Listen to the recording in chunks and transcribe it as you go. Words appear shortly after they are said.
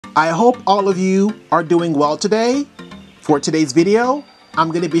I hope all of you are doing well today. For today's video, I'm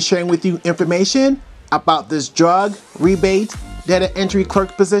going to be sharing with you information about this drug rebate data entry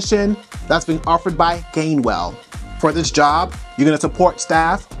clerk position that's being offered by Gainwell. For this job, you're going to support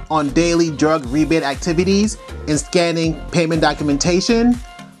staff on daily drug rebate activities in scanning payment documentation,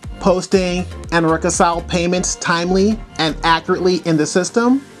 posting and reconcile payments timely and accurately in the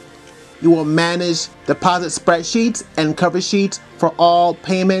system. You will manage deposit spreadsheets and cover sheets for all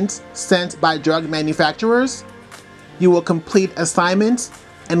payments sent by drug manufacturers. You will complete assignments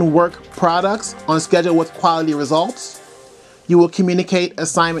and work products on schedule with quality results. You will communicate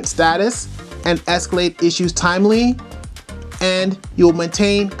assignment status and escalate issues timely. And you will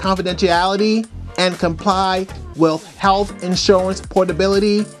maintain confidentiality and comply with Health Insurance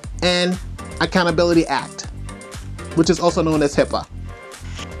Portability and Accountability Act, which is also known as HIPAA.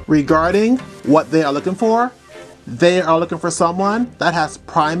 Regarding what they are looking for someone that has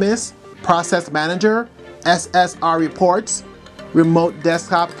Primus Process Manager, SSR reports, remote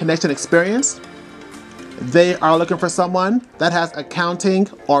desktop connection experience. They are looking for someone that has accounting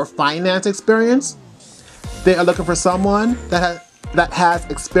or finance experience. They are looking for someone that has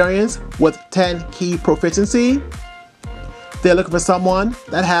experience with 10 key proficiency. They're looking for someone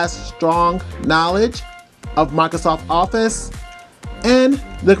that has strong knowledge of Microsoft Office, and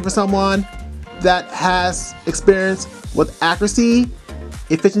looking for someone that has experience with accuracy,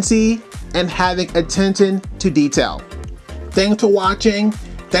 efficiency, and having attention to detail. Thanks for watching.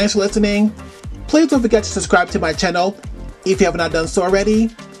 Thanks for listening. Please don't forget to subscribe to my channel if you have not done so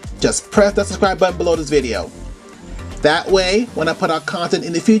already. Just press that subscribe button below this video. That way, when I put out content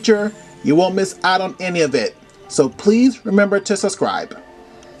in the future, you won't miss out on any of it. So please remember to subscribe.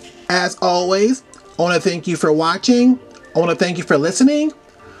 As always, I want to thank you for watching. I want to thank you for listening.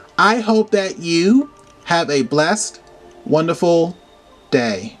 I hope that you have a blessed, wonderful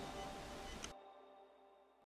day.